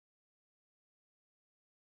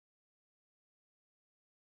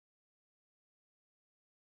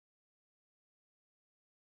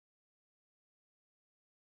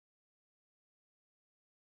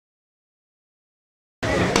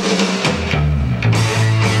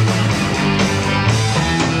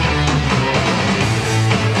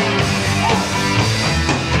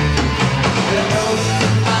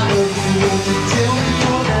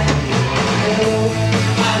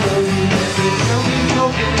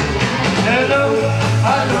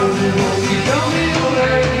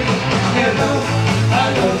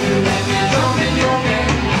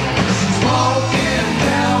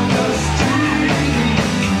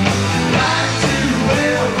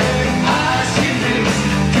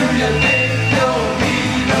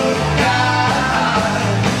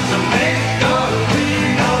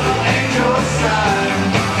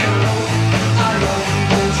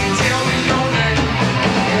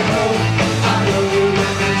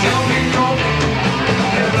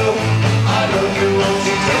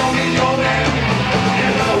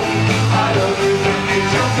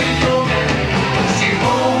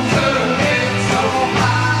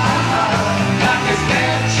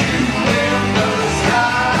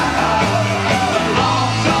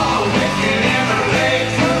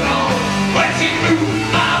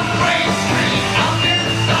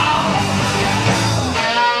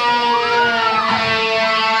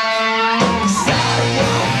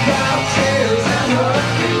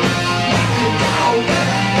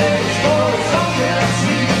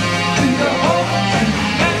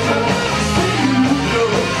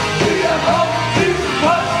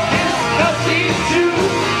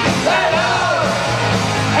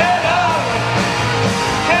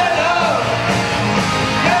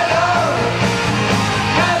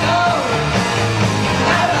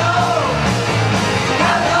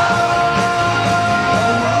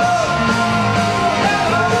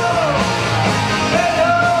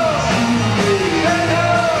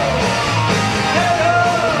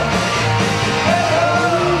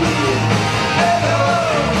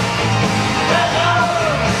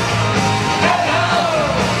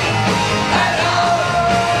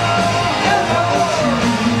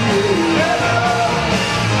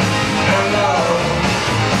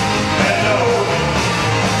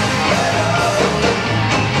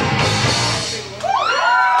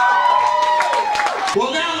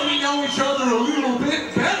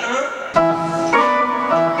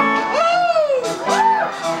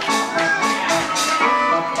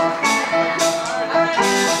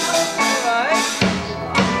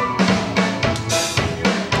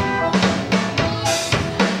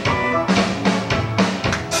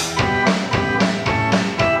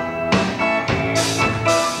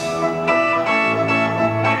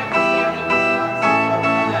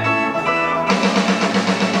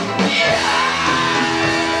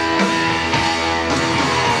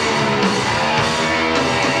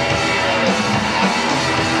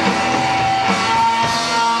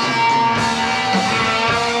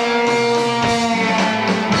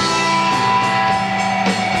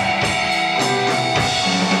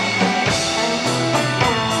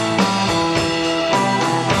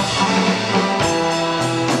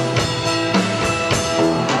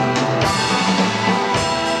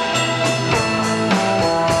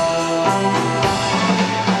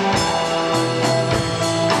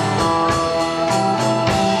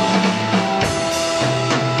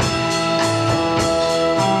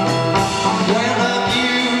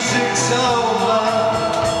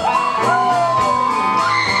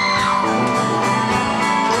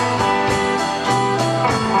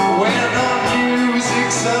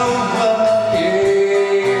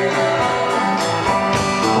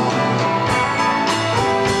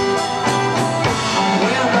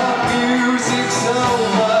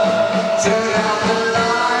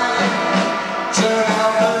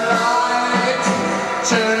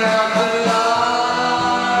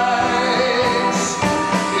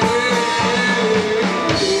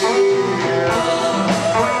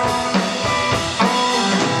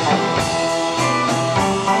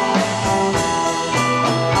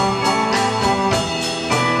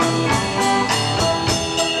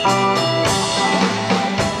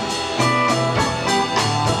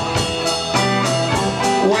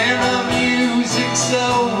music's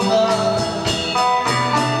over.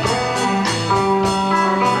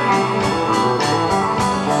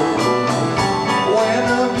 When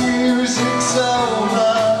the music's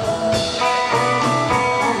over.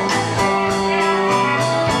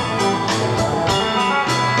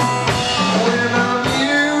 When the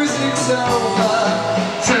music's over.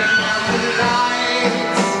 Turn out the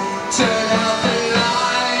lights. Turn out the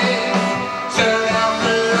lights. Turn out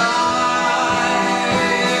the lights.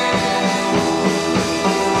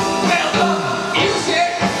 Well, the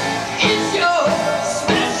music is your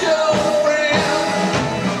special friend.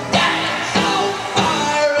 That's on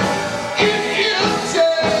fire if you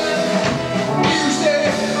turn.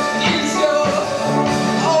 Music is your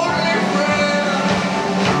only friend.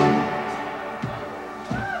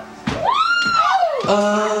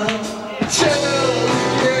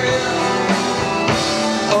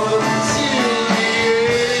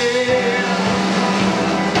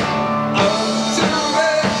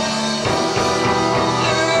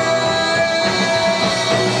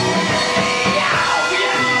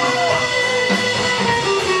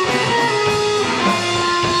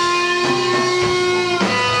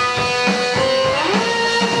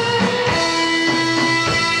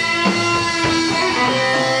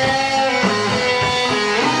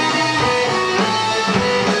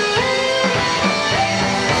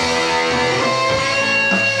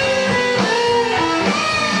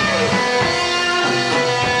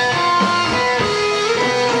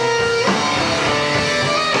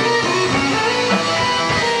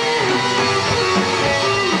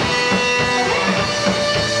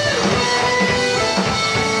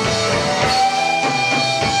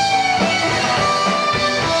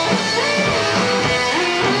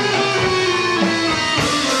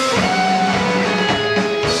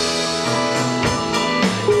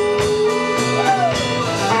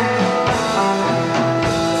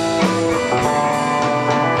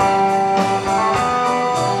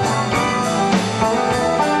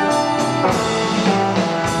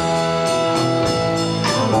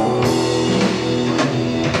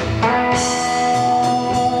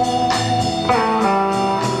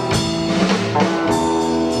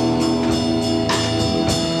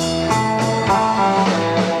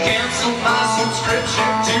 Cancel my subscription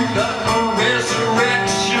to the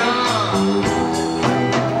resurrection.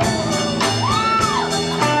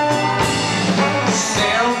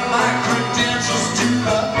 Sell my credentials to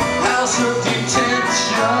the house of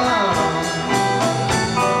detention.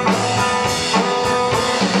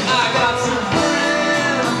 I got some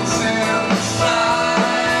friends inside.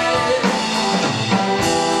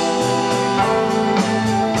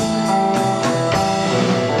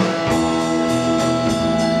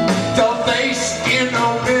 The face in the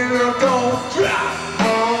mirror don't drop.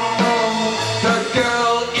 The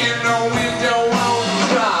girl in the window won't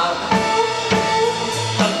drop.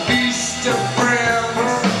 A beast of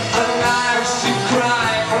friends, alive she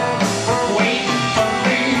cried, waiting for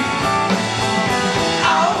me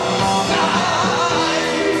outside.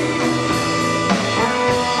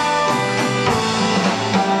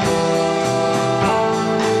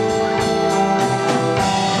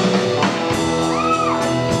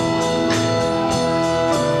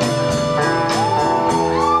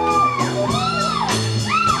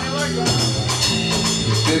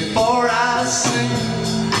 Before I sing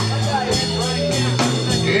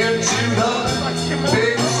into the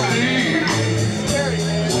big sleep,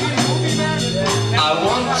 I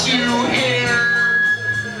want you here.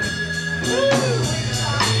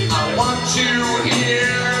 I want you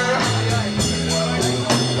here.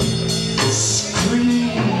 The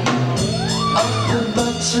scream of the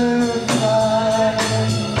butterfly.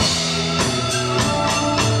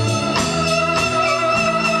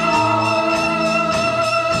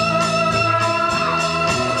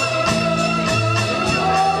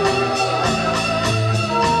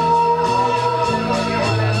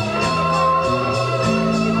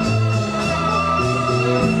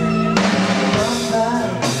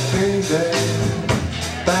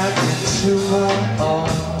 Back into my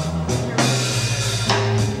arms.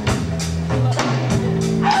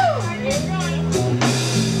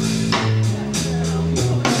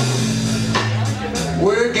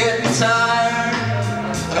 We're getting tired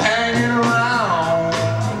of hanging around.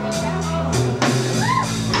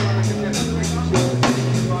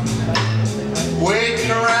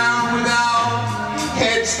 Waiting around without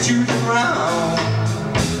heads to the ground.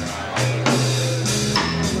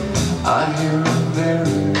 I hear a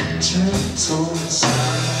very gentle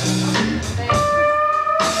sound.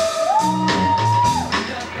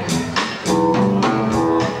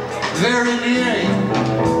 Very near,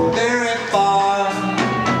 very far,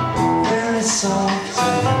 very soft,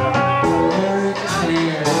 very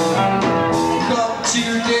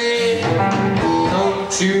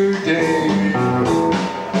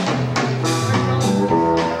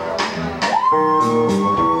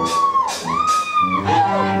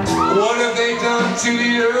done to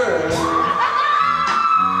you?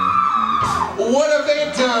 What have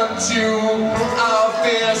they done to our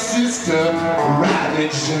fair sister?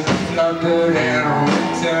 Ravaged and plundered and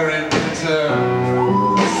ripped her and ripped her.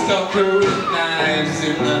 Stuck her with knives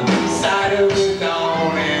in the side of the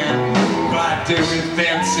dawn and blocked her with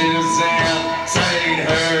fences and tied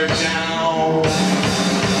her down.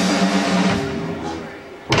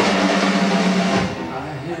 I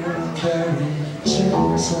hear them bury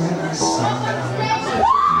chicks when I saw.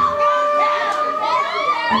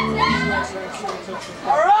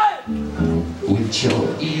 All right. With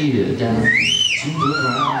your ear down to the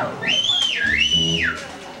ground.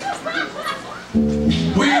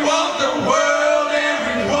 We want the world and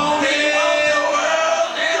we want it. The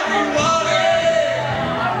world and we want it.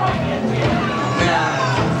 Now.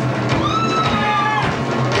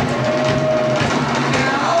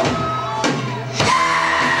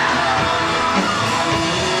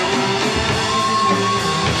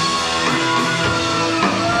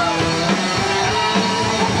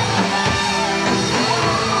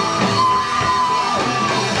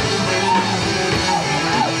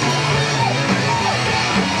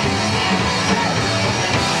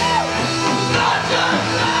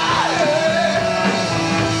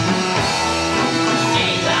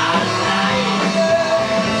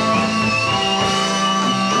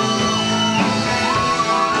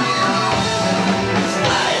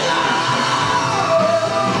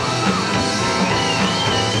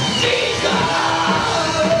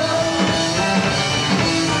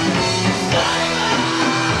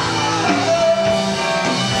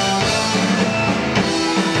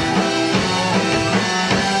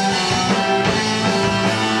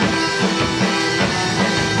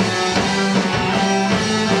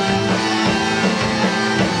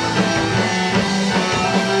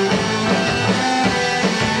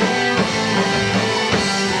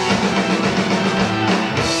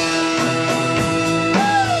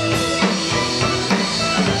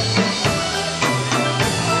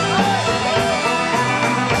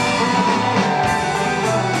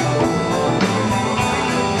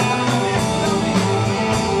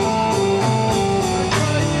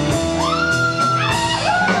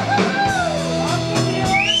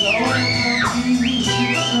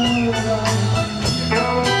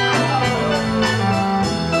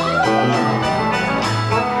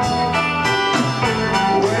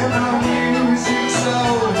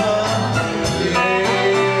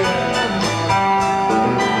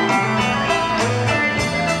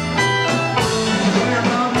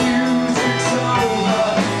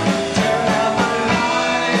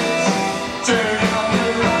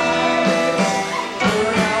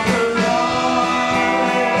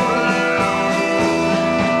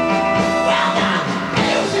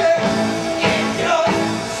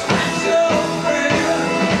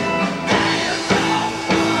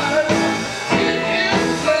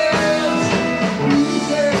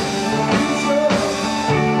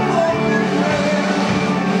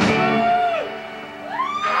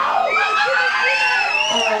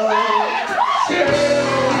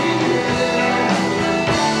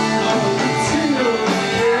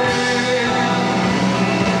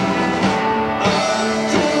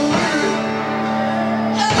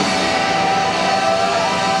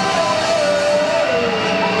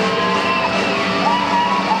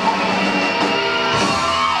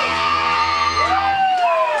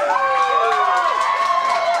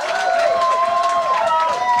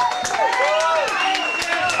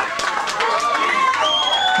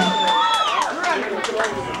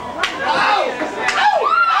 Right.